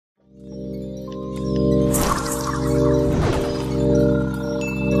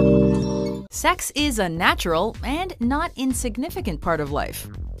Sex is a natural and not insignificant part of life,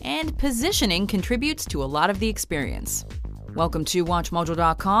 and positioning contributes to a lot of the experience. Welcome to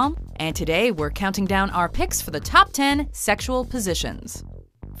WatchMojo.com, and today we're counting down our picks for the top 10 sexual positions.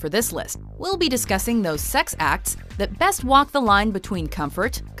 For this list, we'll be discussing those sex acts that best walk the line between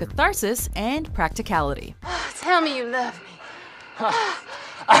comfort, catharsis, and practicality. Tell me you love me.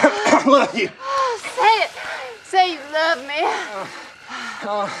 I love you. Say it. Say you love me.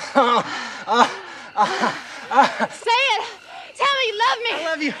 Say it. Tell me you love me. I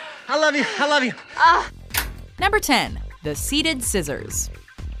love you. I love you. I love you. Number 10. The seated scissors.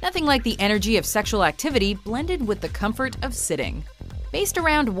 Nothing like the energy of sexual activity blended with the comfort of sitting. Based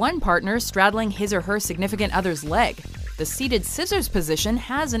around one partner straddling his or her significant other's leg, the seated scissors position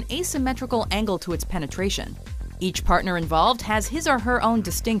has an asymmetrical angle to its penetration. Each partner involved has his or her own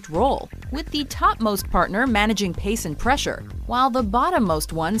distinct role, with the topmost partner managing pace and pressure, while the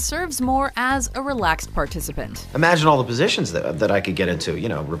bottommost one serves more as a relaxed participant. Imagine all the positions that I could get into,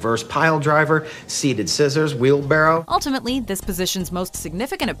 reverse pile driver, seated scissors, wheelbarrow. Ultimately, this position's most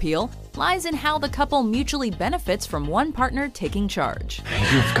significant appeal lies in how the couple mutually benefits from one partner taking charge.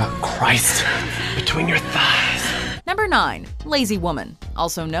 You've got Christ between your thighs. Number 9. Lazy woman,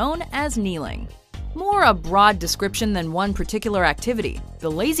 also known as kneeling. More a broad description than one particular activity,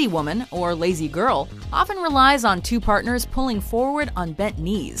 the lazy woman, or lazy girl, often relies on two partners pulling forward on bent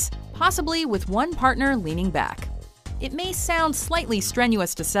knees, possibly with one partner leaning back. It may sound slightly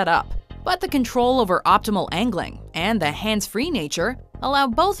strenuous to set up, but the control over optimal angling and the hands-free nature allow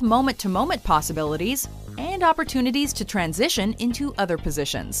both moment-to-moment possibilities and opportunities to transition into other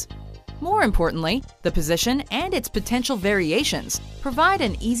positions. More importantly, the position and its potential variations provide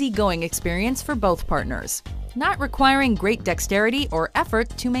an easygoing experience for both partners, not requiring great dexterity or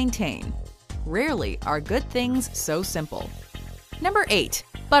effort to maintain. Rarely are good things so simple. Number 8.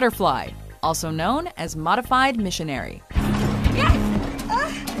 Butterfly, also known as modified missionary.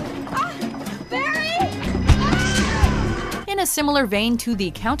 In a similar vein to the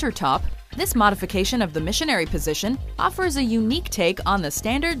countertop, this modification of the missionary position offers a unique take on the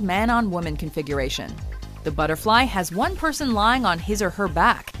standard man-on-woman configuration. The butterfly has one person lying on his or her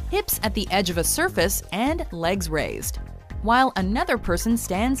back, hips at the edge of a surface, and legs raised, while another person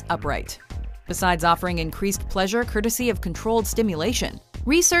stands upright. Besides offering increased pleasure courtesy of controlled stimulation,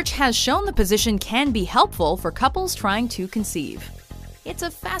 research has shown the position can be helpful for couples trying to conceive. It's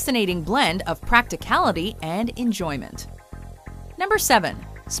a fascinating blend of practicality and enjoyment. Number 7.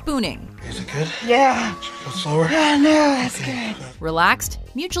 Spooning. Is it good? Yeah. Go slower. Yeah, no, that's good. Relaxed,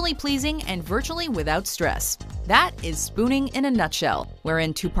 mutually pleasing, and virtually without stress. That is spooning in a nutshell,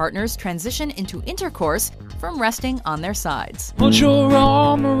 wherein two partners transition into intercourse from resting on their sides. Put your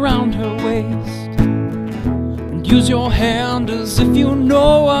arm around her waist and use your hand as if you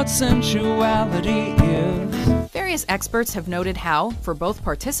know what sensuality is. Various experts have noted how, for both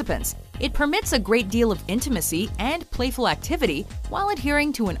participants, it permits a great deal of intimacy and playful activity while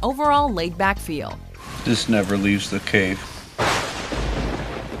adhering to an overall laid-back feel. This never leaves the cave.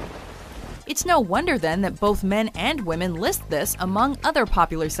 It's no wonder then that both men and women list this among other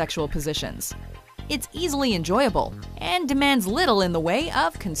popular sexual positions. It's easily enjoyable and demands little in the way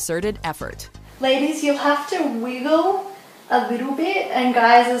of concerted effort. Ladies, you'll have to wiggle a little bit, and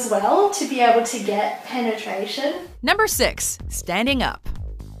guys as well, to be able to get penetration. Number 6. Standing up.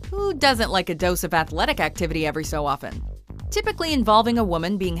 Who doesn't like a dose of athletic activity every so often? Typically involving a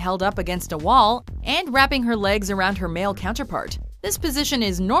woman being held up against a wall and wrapping her legs around her male counterpart. This position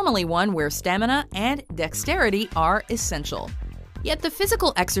is normally one where stamina and dexterity are essential. Yet the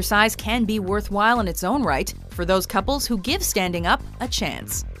physical exercise can be worthwhile in its own right for those couples who give standing up a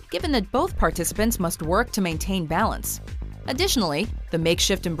chance, given that both participants must work to maintain balance. Additionally, the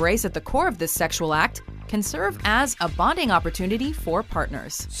makeshift embrace at the core of this sexual act can serve as a bonding opportunity for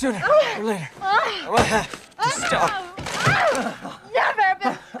partners. Sooner or later. Just stop. Never,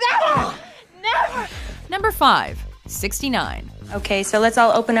 but never. Number 5. 69. Okay, so let's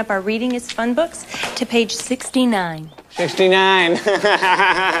all open up our Reading is Fun books to page 69. 69.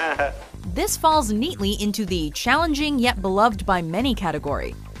 This falls neatly into the challenging yet beloved by many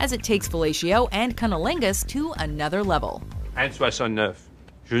category, as it takes fellatio and cunnilingus to another level. 1,69.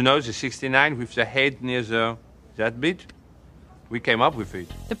 You know the 69 with the head near that bit? We came up with it.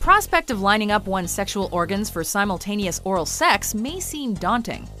 The prospect of lining up one's sexual organs for simultaneous oral sex may seem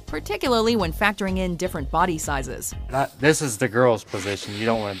daunting, particularly when factoring in different body sizes. This is the girl's position. You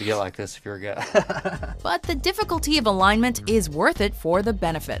don't want to get like this if you're a guy. But the difficulty of alignment is worth it for the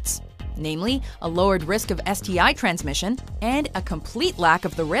benefits. namely a lowered risk of STI transmission and a complete lack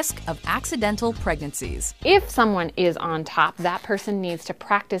of the risk of accidental pregnancies. If someone is on top, that person needs to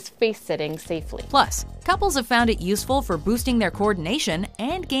practice face-sitting safely. Plus, couples have found it useful for boosting their coordination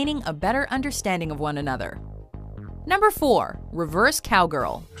and gaining a better understanding of one another. Number 4. Reverse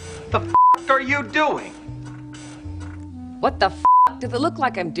cowgirl. The f are you doing? What the f does it look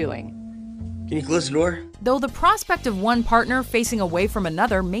like I'm doing? Can you close the door? Though the prospect of one partner facing away from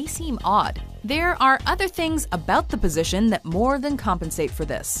another may seem odd, there are other things about the position that more than compensate for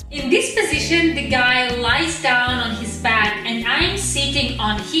this. In this position, the guy lies down on his back and I'm sitting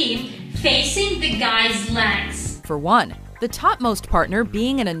on him, facing the guy's legs. For one, the topmost partner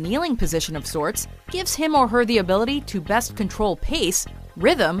being in a kneeling position of sorts gives him or her the ability to best control pace,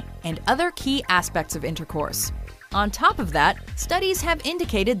 rhythm, and other key aspects of intercourse. On top of that, studies have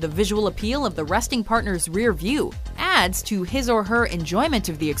indicated the visual appeal of the resting partner's rear view adds to his or her enjoyment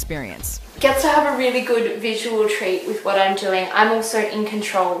of the experience. Gets to have a really good visual treat with what I'm doing. I'm also in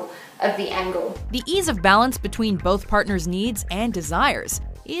control of the angle. The ease of balance between both partners' needs and desires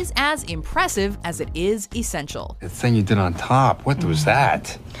is as impressive as it is essential. The thing you did on top, what was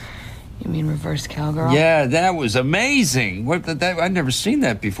that? You mean reverse cowgirl? Yeah, that was amazing. I've never seen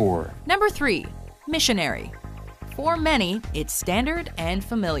that before. Number 3. Missionary. For many, it's standard and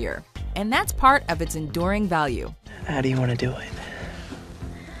familiar, and that's part of its enduring value. How do you want to do it?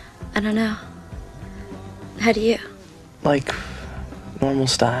 I don't know. How do you? Like normal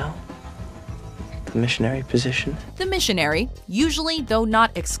style? The missionary position? The missionary, usually though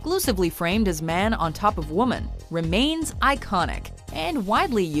not exclusively framed as man on top of woman, remains iconic and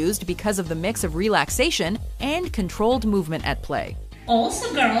widely used because of the mix of relaxation and controlled movement at play.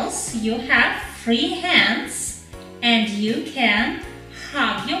 Also, girls, you have free hands and you can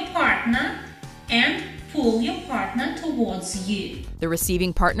hug your partner and pull your partner towards you. The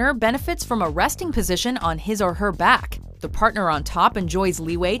receiving partner benefits from a resting position on his or her back. The partner on top enjoys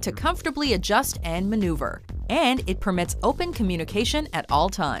leeway to comfortably adjust and maneuver, and it permits open communication at all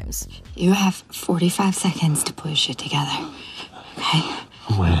times. You have 45 seconds to push it together, okay?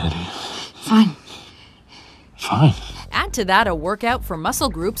 I'm ready. Fine. Fine. Add to that a workout for muscle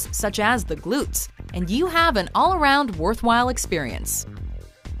groups such as the glutes, and you have an all-around worthwhile experience.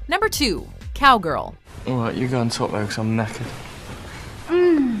 Number 2. Cowgirl. Alright, you go and talk there because I'm knackered.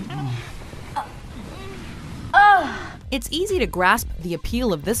 It's easy to grasp the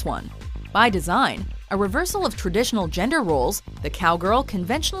appeal of this one. By design, a reversal of traditional gender roles, the cowgirl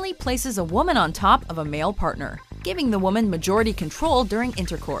conventionally places a woman on top of a male partner, giving the woman majority control during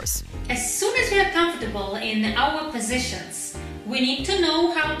intercourse. As soon as we are comfortable in our positions, we need to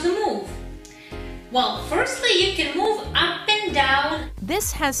know how to move. Well, firstly, you can move up and down.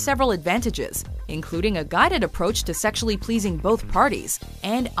 This has several advantages, including a guided approach to sexually pleasing both parties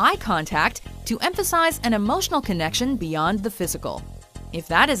and eye contact to emphasize an emotional connection beyond the physical. If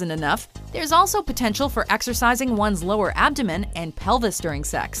that isn't enough, there's also potential for exercising one's lower abdomen and pelvis during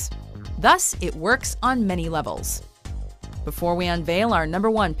sex. Thus, it works on many levels. Before we unveil our number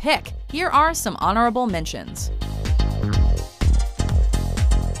 1 pick, here are some honorable mentions.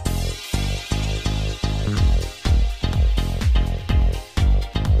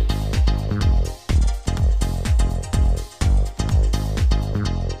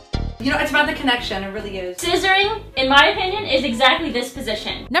 You know, it's about the connection, it really is. Scissoring, in my opinion, is exactly this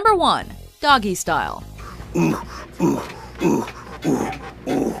position. Number 1. Doggy style.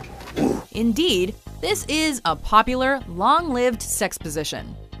 Indeed, this is a popular, long-lived sex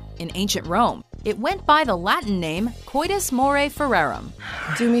position. In ancient Rome, it went by the Latin name coitus more ferrerum.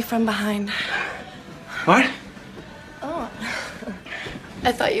 Do me from behind. What? Oh.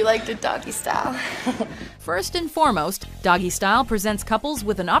 I thought you liked it doggy style. First and foremost, doggy style presents couples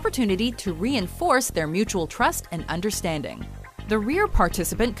with an opportunity to reinforce their mutual trust and understanding. The rear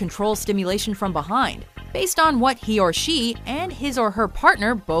participant controls stimulation from behind, based on what he or she and his or her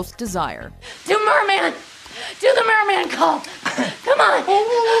partner both desire. Do merman! Do the merman call! Come on!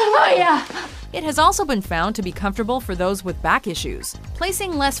 Oh yeah! It has also been found to be comfortable for those with back issues,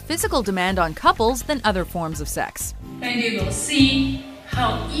 placing less physical demand on couples than other forms of sex. And you will see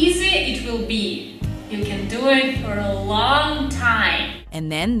how easy it will be. You can do it for a long time.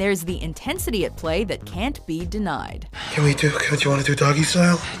 And then there's the intensity at play that can't be denied. Do you want to do doggy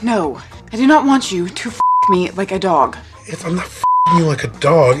style? No, I do not want you to me like a dog. If I'm not you like a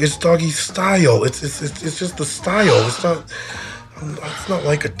dog, it's doggy style. It's just the style. It's not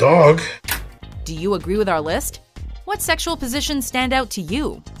like a dog. Do you agree with our list? What sexual positions stand out to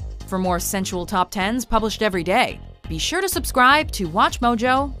you? For more sensual top 10s published every day, be sure to subscribe to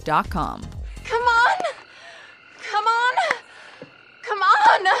WatchMojo.com. Come on! Come on! Come on!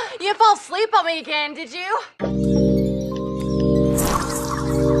 Oh no! You didn't fall asleep on me again, did you?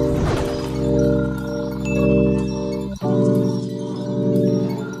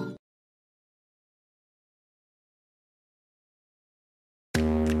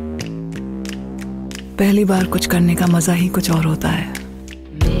 पहली बार कुछ करने का मजा ही कुछ और होता है,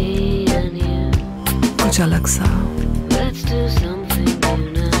 कुछ अलग सा,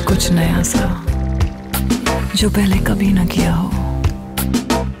 कुछ नया सा, जो पहले कभी न किया हो।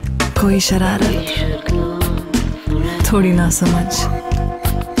 कोई शरारत, थोड़ी ना समझ,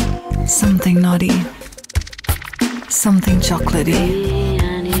 something naughty, something chocolatey.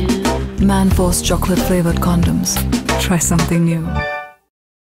 Man Force chocolate flavored condoms. Try something new.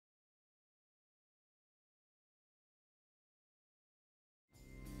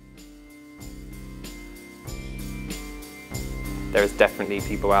 There is definitely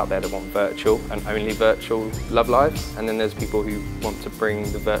people out there that want virtual and only virtual love lives, and then there's people who want to bring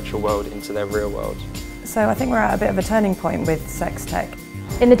the virtual world into their real world. So I think we're at a bit of a turning point with sex tech.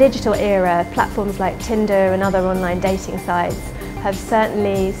 In the digital era, platforms like Tinder and other online dating sites have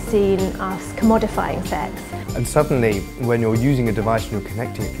certainly seen us commodifying sex. And suddenly, when you're using a device and you're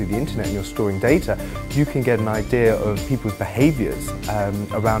connecting it through the internet and you're storing data, you can get an idea of people's behaviours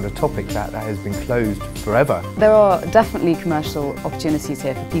around a topic that has been closed forever. There are definitely commercial opportunities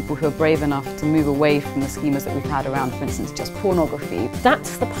here for people who are brave enough to move away from the schemas that we've had around, for instance, just pornography.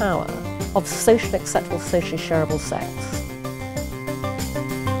 That's the power of socially acceptable, socially shareable sex.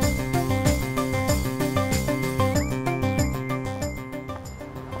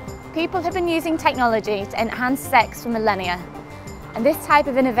 People have been using technology to enhance sex for millennia, and this type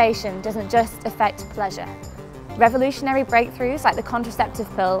of innovation doesn't just affect pleasure. Revolutionary breakthroughs like the contraceptive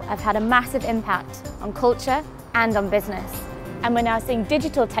pill have had a massive impact on culture and on business, and we're now seeing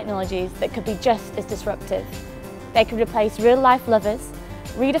digital technologies that could be just as disruptive. They could replace real-life lovers,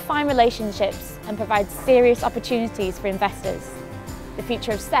 redefine relationships, and provide serious opportunities for investors. The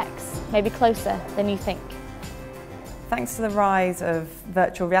future of sex may be closer than you think. Thanks to the rise of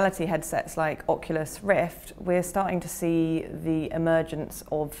virtual reality headsets like Oculus Rift, we're starting to see the emergence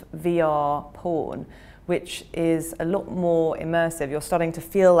of VR porn, which is a lot more immersive. You're starting to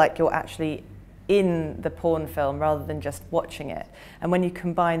feel like you're actually in the porn film rather than just watching it. And when you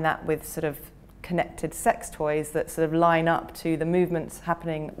combine that with sort of connected sex toys that sort of line up to the movements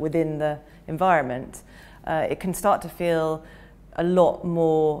happening within the environment, it can start to feel a lot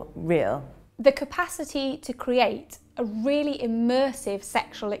more real. The capacity to create a really immersive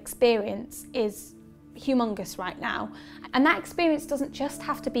sexual experience is humongous right now. And that experience doesn't just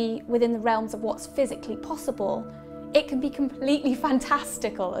have to be within the realms of what's physically possible. It can be completely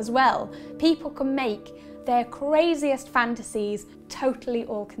fantastical as well. People can make their craziest fantasies totally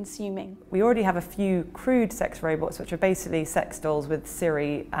all-consuming. We already have a few crude sex robots, which are basically sex dolls with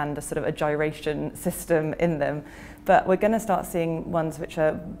Siri and a sort of a gyration system in them. But we're going to start seeing ones which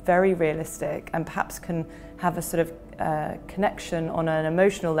are very realistic and perhaps can have a sort of connection on an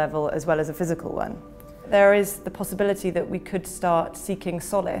emotional level as well as a physical one. There is the possibility that we could start seeking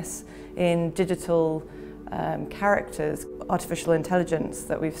solace in digital characters, artificial intelligence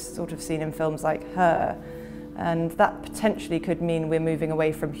that we've sort of seen in films like Her, and that potentially could mean we're moving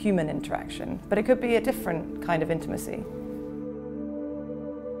away from human interaction, but it could be a different kind of intimacy.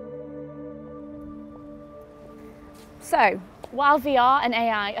 So, while VR and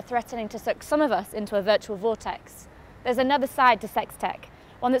AI are threatening to suck some of us into a virtual vortex, there's another side to sex tech,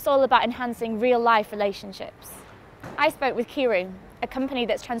 one that's all about enhancing real-life relationships. I spoke with Kiru, a company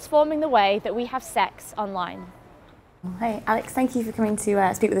that's transforming the way that we have sex online. Hey Alex, thank you for coming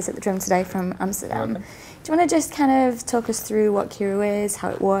to speak with us at the Drum today from Amsterdam. Do you want to just kind of talk us through what Kiru is, how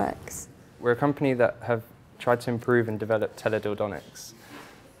it works? We're a company that have tried to improve and develop teledildonics.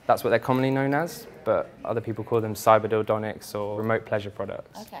 That's what they're commonly known as, but other people call them cyberdildonics or remote pleasure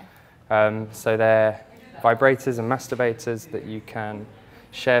products. Okay. So they're vibrators and masturbators that you can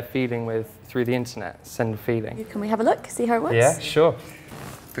share feeling with through the internet, send a feeling. Can we have a look, see how it works? Yeah, sure.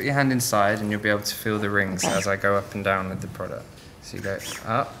 Put your hand inside and you'll be able to feel the rings as I go up and down with the product. So you go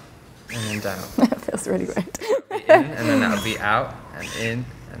up and then down. That feels really great. In, and then that'll be out and in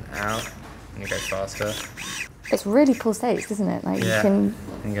and out, and you go faster. It's really pulsates, isn't it? Like yeah. You can...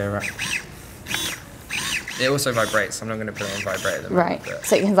 And go right. It also vibrates. I'm not going to put it on vibrate at the moment. Right,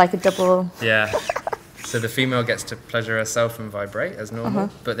 so it's like a double... Yeah. So the female gets to pleasure herself and vibrate as normal,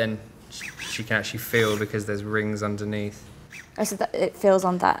 but then she can actually feel because there's rings underneath. Oh, so that it feels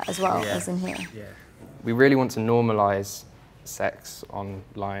on that as well, Yeah. as in here? Yeah. We really want to normalise sex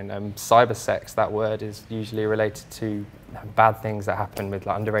online. Cyber sex, that word, is usually related to bad things that happen with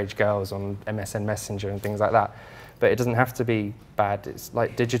like underage girls on MSN Messenger and things like that. But it doesn't have to be bad. It's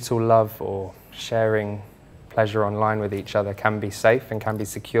like digital love or sharing pleasure online with each other can be safe and can be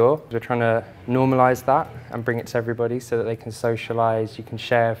secure. We're trying to normalise that and bring it to everybody so that they can socialise, you can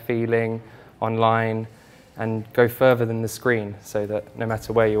share feeling online and go further than the screen so that no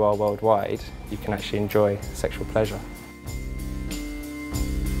matter where you are worldwide, you can actually enjoy sexual pleasure.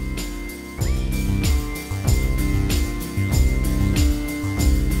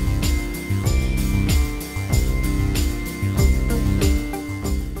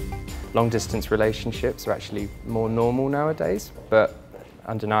 Long-distance relationships are actually more normal nowadays, but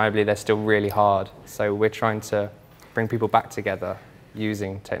undeniably they're still really hard. So we're trying to bring people back together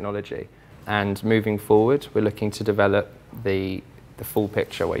using technology. And moving forward, we're looking to develop the full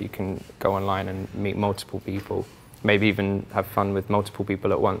picture where you can go online and meet multiple people, maybe even have fun with multiple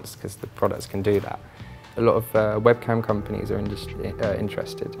people at once, because the products can do that. A lot of webcam companies are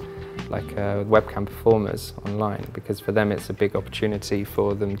interested, like webcam performers online, because for them it's a big opportunity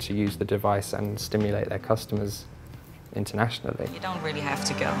for them to use the device and stimulate their customers internationally. You don't really have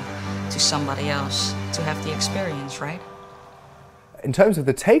to go to somebody else to have the experience, right? In terms of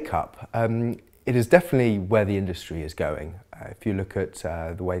the take-up, it is definitely where the industry is going. If you look at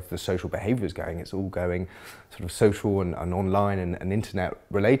the way the social behaviour is going, it's all going sort of social and online and internet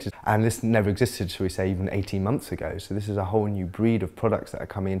related. And this never existed, shall we say, even 18 months ago. So this is a whole new breed of products that are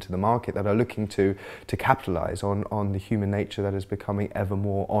coming into the market that are looking to capitalise on the human nature that is becoming ever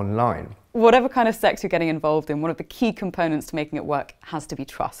more online. Whatever kind of sex you're getting involved in, one of the key components to making it work has to be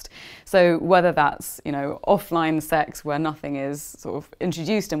trust. So whether that's, you know, offline sex where nothing is sort of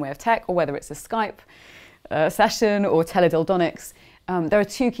introduced in way of tech, or whether it's a Skype session or teledildonics, there are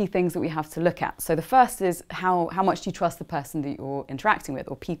two key things that we have to look at. So the first is how much do you trust the person that you're interacting with,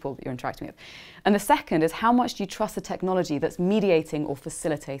 or people that you're interacting with. And the second is how much do you trust the technology that's mediating or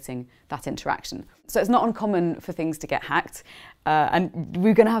facilitating that interaction. So it's not uncommon for things to get hacked, and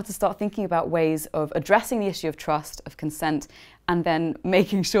we're going to have to start thinking about ways of addressing the issue of trust, of consent, and then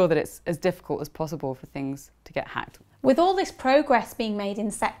making sure that it's as difficult as possible for things to get hacked. With all this progress being made in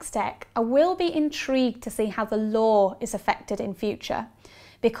sex tech, I will be intrigued to see how the law is affected in future,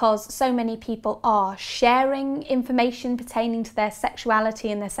 because so many people are sharing information pertaining to their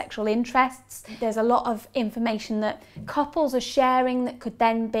sexuality and their sexual interests. There's a lot of information that couples are sharing that could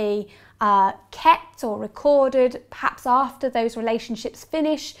then be kept or recorded, perhaps after those relationships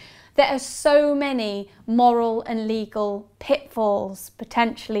finish. There are so many moral and legal pitfalls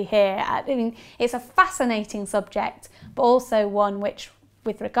potentially here. I mean, it's a fascinating subject, but also one which,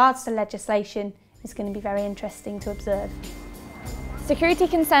 with regards to legislation, is going to be very interesting to observe. Security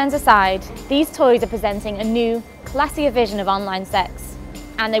concerns aside, these toys are presenting a new, classier vision of online sex,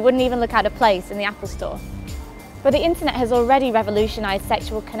 and they wouldn't even look out of place in the Apple Store. But the internet has already revolutionised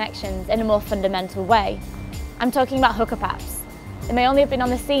sexual connections in a more fundamental way. I'm talking about hookup apps. They may only have been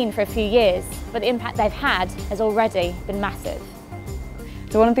on the scene for a few years, but the impact they've had has already been massive.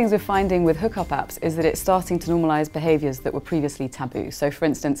 So one of the things we're finding with hookup apps is that it's starting to normalise behaviours that were previously taboo. So for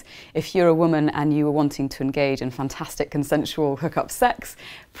instance, if you're a woman and you were wanting to engage in fantastic consensual hookup sex,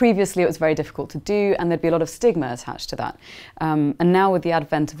 previously it was very difficult to do and there'd be a lot of stigma attached to that. And now with the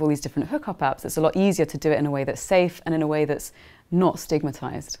advent of all these different hookup apps, it's a lot easier to do it in a way that's safe and in a way that's not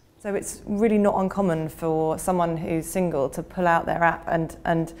stigmatised. So it's really not uncommon for someone who's single to pull out their app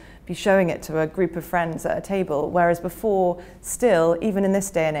and be showing it to a group of friends at a table, whereas before, still, even in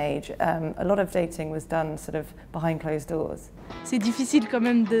this day and age, a lot of dating was done sort of behind closed doors. C'est difficile quand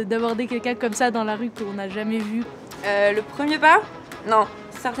même d'aborder quelqu'un comme ça dans la rue qu'on n'a jamais vu. Le premier pas? Non,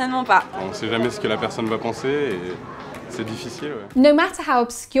 certainement pas. On ne sait jamais ce que la personne va penser et c'est difficile. Ouais. No matter how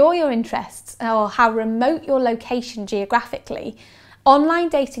obscure your interests or how remote your location geographically, online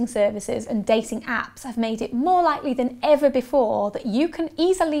dating services and dating apps have made it more likely than ever before that you can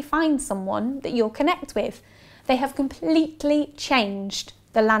easily find someone that you'll connect with. They have completely changed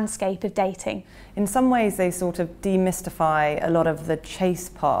the landscape of dating. In some ways they sort of demystify a lot of the chase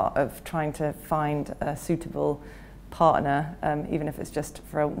part of trying to find a suitable partner, even if it's just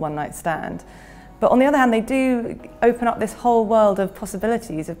for a one-night stand. But on the other hand, they do open up this whole world of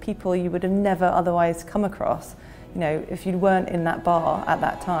possibilities of people you would have never otherwise come across, you know, if you weren't in that bar at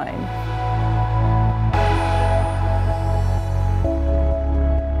that time.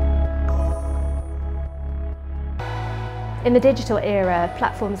 In the digital era,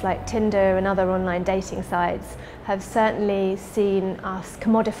 platforms like Tinder and other online dating sites have certainly seen us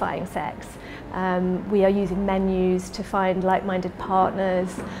commodifying sex. We are using menus to find like-minded partners.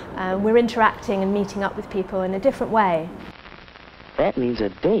 We're interacting and meeting up with people in a different way. That means a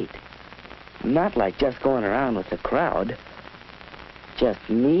date. Not like just going around with the crowd. Just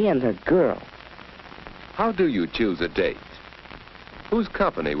me and the girl. How do you choose a date? Whose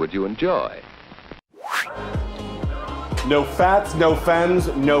company would you enjoy? No fats, no femmes,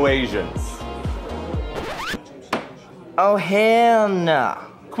 no Asians. Oh, hell no.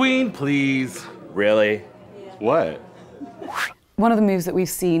 Queen, please. Really? What? One of the moves that we've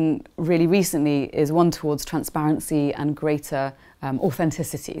seen really recently is one towards transparency and greater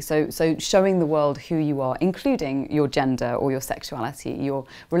authenticity. So showing the world who you are, including your gender or your sexuality, your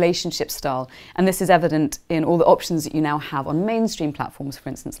relationship style. And this is evident in all the options that you now have on mainstream platforms, for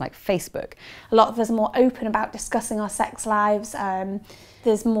instance, like Facebook. A lot of us are more open about discussing our sex lives.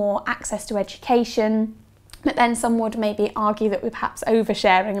 There's more access to education. But then some would maybe argue that we're perhaps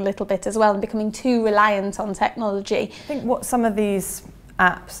oversharing a little bit as well and becoming too reliant on technology. I think what some of these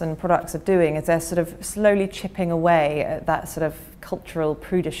apps and products are doing is they're sort of slowly chipping away at that sort of cultural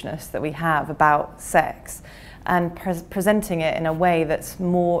prudishness that we have about sex and presenting it in a way that's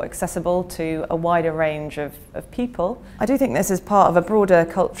more accessible to a wider range of people. I do think this is part of a broader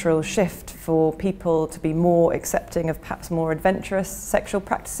cultural shift for people to be more accepting of perhaps more adventurous sexual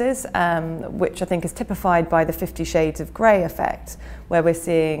practices, which I think is typified by the 50 Shades of Grey effect, where we're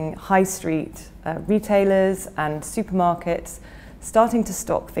seeing high street retailers and supermarkets starting to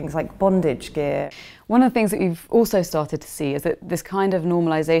stock things like bondage gear. One of the things that we've also started to see is that this kind of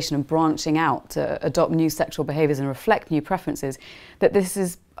normalisation and branching out to adopt new sexual behaviours and reflect new preferences, that this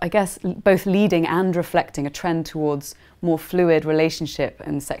is, I guess, both leading and reflecting a trend towards more fluid relationship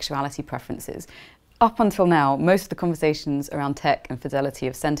and sexuality preferences. Up until now, most of the conversations around tech and fidelity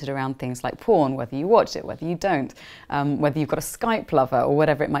have centred around things like porn, whether you watch it, whether you don't, whether you've got a Skype lover or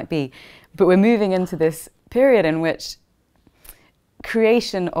whatever it might be. But we're moving into this period in which the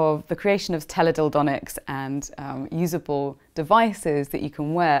creation of teledildonics and usable devices that you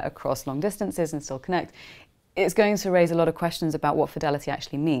can wear across long distances and still connect, it's going to raise a lot of questions about what fidelity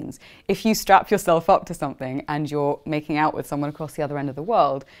actually means. If you strap yourself up to something and you're making out with someone across the other end of the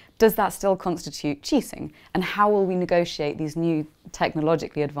world, does that still constitute cheating? And how will we negotiate these new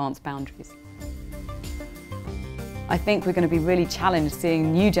technologically advanced boundaries? I think we're going to be really challenged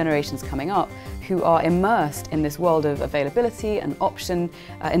seeing new generations coming up who are immersed in this world of availability and option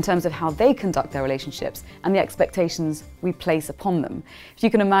in terms of how they conduct their relationships and the expectations we place upon them. If you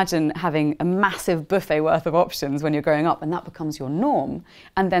can imagine having a massive buffet worth of options when you're growing up and that becomes your norm,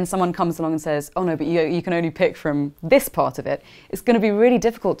 and then someone comes along and says, oh no, but you can only pick from this part of it, it's going to be really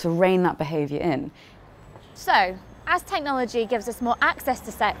difficult to rein that behaviour in. So, as technology gives us more access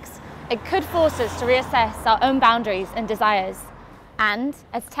to sex, it could force us to reassess our own boundaries and desires. And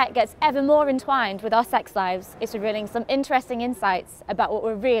as tech gets ever more entwined with our sex lives, it's revealing some interesting insights about what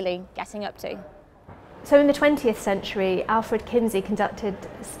we're really getting up to. So in the 20th century, Alfred Kinsey conducted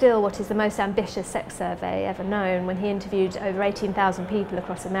still what is the most ambitious sex survey ever known when he interviewed over 18,000 people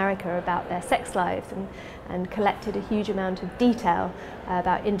across America about their sex lives and collected a huge amount of detail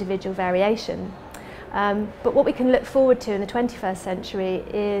about individual variation. But what we can look forward to in the 21st century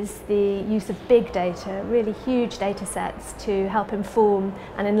is the use of big data, really huge data sets, to help inform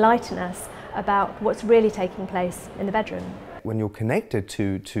and enlighten us about what's really taking place in the bedroom. When you're connected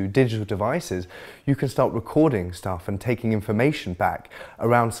to digital devices, you can start recording stuff and taking information back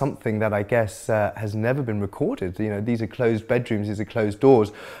around something that I guess has never been recorded. You know, these are closed bedrooms, these are closed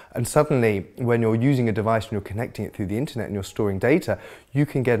doors, and suddenly when you're using a device and you're connecting it through the internet and you're storing data, you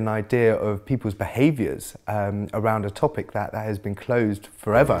can get an idea of people's behaviours around a topic that has been closed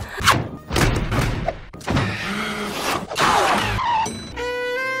forever.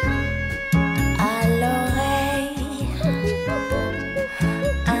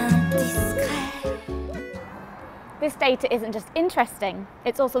 This data isn't just interesting,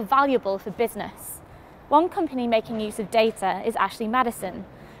 it's also valuable for business. One company making use of data is Ashley Madison,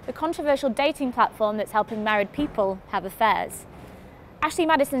 the controversial dating platform that's helping married people have affairs. Ashley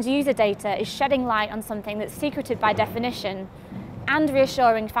Madison's user data is shedding light on something that's secreted by definition and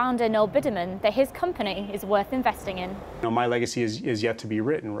reassuring founder Noel Biderman that his company is worth investing in. My legacy is yet to be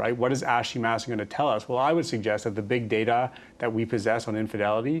written, right? What is Ashley Madison going to tell us? Well, I would suggest that the big data that we possess on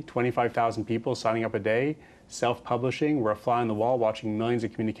infidelity, 25,000 people signing up a day, self-publishing, we're a fly on the wall watching millions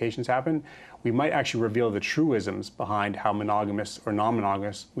of communications happen, we might actually reveal the truisms behind how monogamous or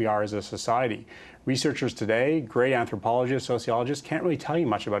non-monogamous we are as a society. Researchers today, great anthropologists, sociologists, can't really tell you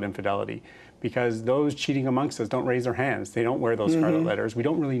much about infidelity because those cheating amongst us don't raise their hands. They don't wear those scarlet letters. We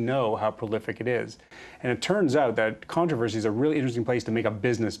don't really know how prolific it is. And it turns out that controversy is a really interesting place to make a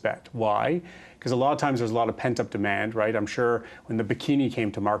business bet. Why? Because a lot of times there's a lot of pent-up demand, right? I'm sure when the bikini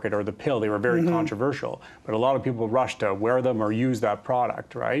came to market or the pill, they were very controversial, but a lot of people rushed to wear them or use that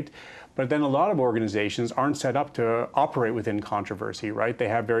product, right? But then a lot of organizations aren't set up to operate within controversy, right? They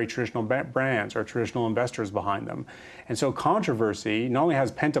have very traditional brands or traditional investors behind them. And so controversy not only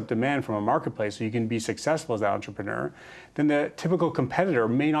has pent-up demand from a marketplace so you can be successful as an entrepreneur, then the typical competitor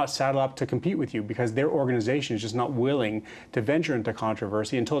may not saddle up to compete with you because their organization is just not willing to venture into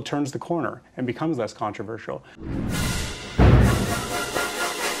controversy until it turns the corner and becomes less controversial.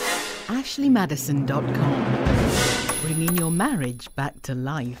 AshleyMadison.com, bringing your marriage back to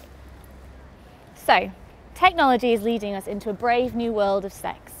life. So, technology is leading us into a brave new world of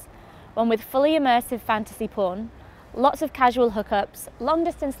sex, one with fully immersive fantasy porn, lots of casual hookups,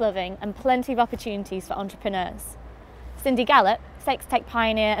 long-distance loving, and plenty of opportunities for entrepreneurs. Cindy Gallop, sex tech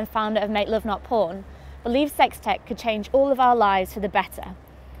pioneer and founder of Make Love Not Porn, believes sex tech could change all of our lives for the better,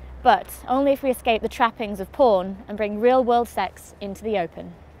 but only if we escape the trappings of porn and bring real-world sex into the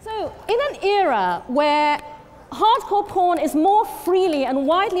open. So, in an era where hardcore porn is more freely and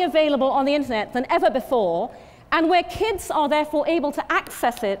widely available on the internet than ever before, and where kids are therefore able to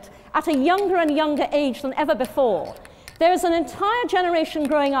access it at a younger and younger age than ever before, there is an entire generation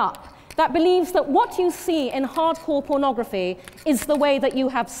growing up that believes that what you see in hardcore pornography is the way that you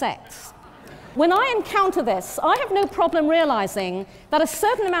have sex. When I encounter this, I have no problem realizing that a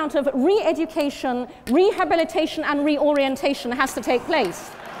certain amount of re-education, rehabilitation, and reorientation has to take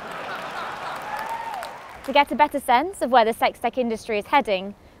place. To get a better sense of where the sex tech industry is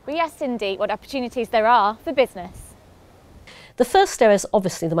heading, we asked Cindy what opportunities there are for business. The first area is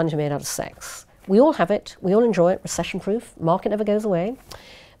obviously the money made out of sex. We all have it, we all enjoy it, recession-proof, market never goes away.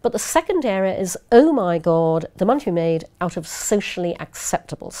 But the second area is, oh my God, the money made out of socially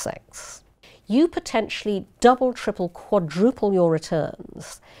acceptable sex. You potentially double, triple, quadruple your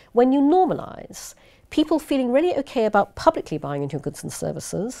returns when you normalise people feeling really okay about publicly buying into your goods and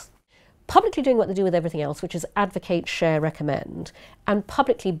services, publicly doing what they do with everything else, which is advocate, share, recommend, and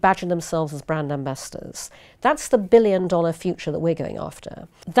publicly badging themselves as brand ambassadors. That's the billion-dollar future that we're going after.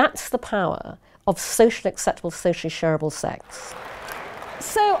 That's the power of socially acceptable, socially shareable sex.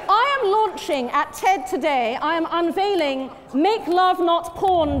 So I am launching at TED today, I am unveiling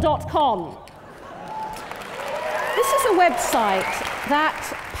MakeLoveNotPorn.com. This is a website that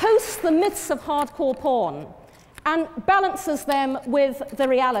posts the myths of hardcore porn and balances them with the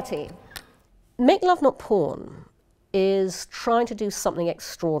reality. Make Love Not Porn is trying to do something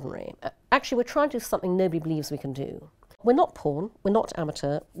extraordinary. Actually, we're trying to do something nobody believes we can do. We're not porn, we're not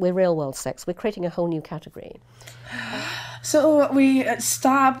amateur, we're real world sex. We're creating a whole new category. So we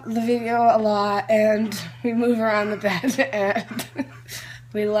stop the video a lot and we move around the bed and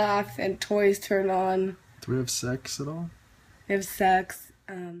we laugh and toys turn on. Do we have sex at all? We have sex.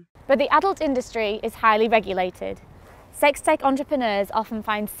 But the adult industry is highly regulated. Sex tech entrepreneurs often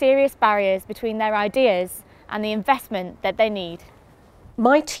find serious barriers between their ideas and the investment that they need.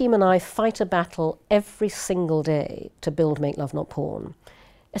 My team and I fight a battle every single day to build Make Love Not Porn,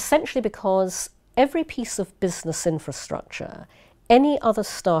 essentially because every piece of business infrastructure any other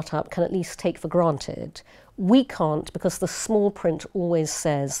startup can at least take for granted, we can't because the small print always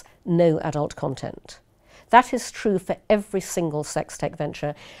says no adult content. That is true for every single sex tech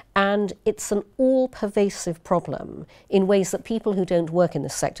venture, and it's an all-pervasive problem in ways that people who don't work in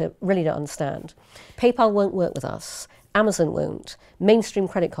this sector really don't understand. PayPal won't work with us. Amazon won't. Mainstream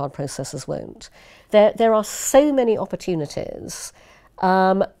credit card processors won't. There are so many opportunities,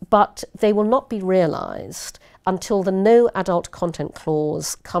 but they will not be realised until the no adult content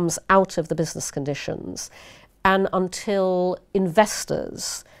clause comes out of the business conditions and until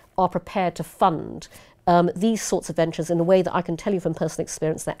investors are prepared to fund these sorts of ventures in a way that I can tell you from personal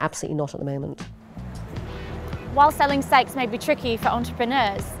experience they're absolutely not at the moment. While selling sex may be tricky for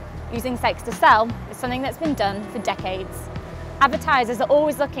entrepreneurs, using sex to sell is something that's been done for decades. Advertisers are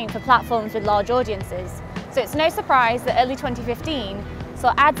always looking for platforms with large audiences, so it's no surprise that early 2015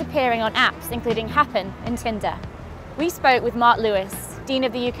 saw ads appearing on apps including Happen and Tinder. We spoke with Mark Lewis, Dean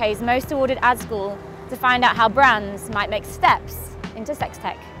of the UK's most awarded ad school, to find out how brands might make steps into sex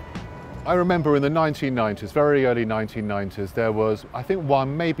tech. I remember in the 1990s, very early 1990s, there was, I think,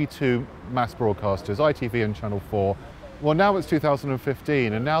 one, maybe two mass broadcasters, ITV and Channel 4. Well, now it's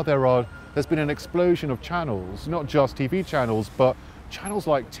 2015, and now there's been an explosion of channels, not just TV channels, but channels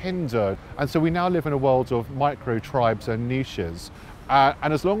like Tinder. And so we now live in a world of micro tribes and niches.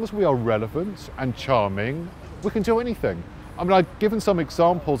 And as long as we are relevant and charming, we can do anything. I mean, I've given some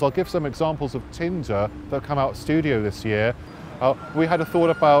examples. I'll give some examples of Tinder that come out studio this year. We had a thought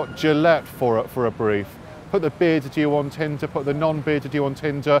about Gillette for a brief. Put the bearded you on Tinder, put the non-bearded you on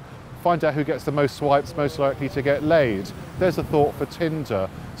Tinder. find out who gets the most swipes most likely to get laid. There's a thought for Tinder.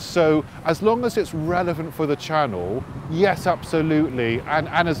 So as long as it's relevant for the channel, yes, absolutely, and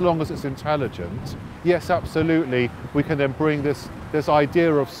as long as it's intelligent, yes, absolutely, we can then bring this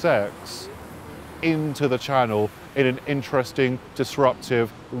idea of sex into the channel in an interesting,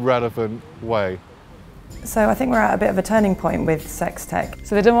 disruptive, relevant way. So I think we're at a bit of a turning point with sex tech.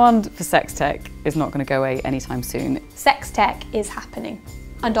 So the demand for sex tech is not going to go away anytime soon. Sex tech is happening,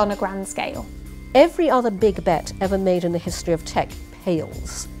 and on a grand scale. Every other big bet ever made in the history of tech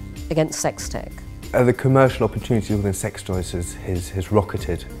pales against sex tech. The commercial opportunity within sex toys has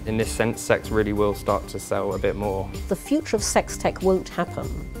rocketed. In this sense, sex really will start to sell a bit more. The future of sex tech won't happen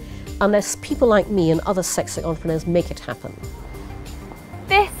unless people like me and other sex tech entrepreneurs make it happen.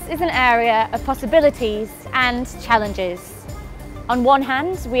 This is an area of possibilities and challenges. On one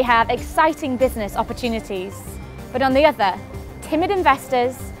hand, we have exciting business opportunities, but on the other, timid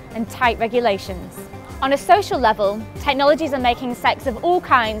investors and tight regulations. On a social level, technologies are making sex of all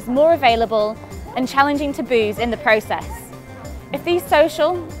kinds more available and challenging taboos in the process. If these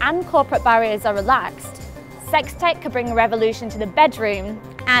social and corporate barriers are relaxed, sex tech could bring a revolution to the bedroom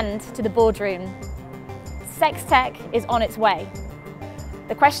and to the boardroom. Sex tech is on its way.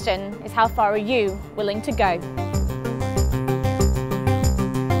 The question is, how far are you willing to go?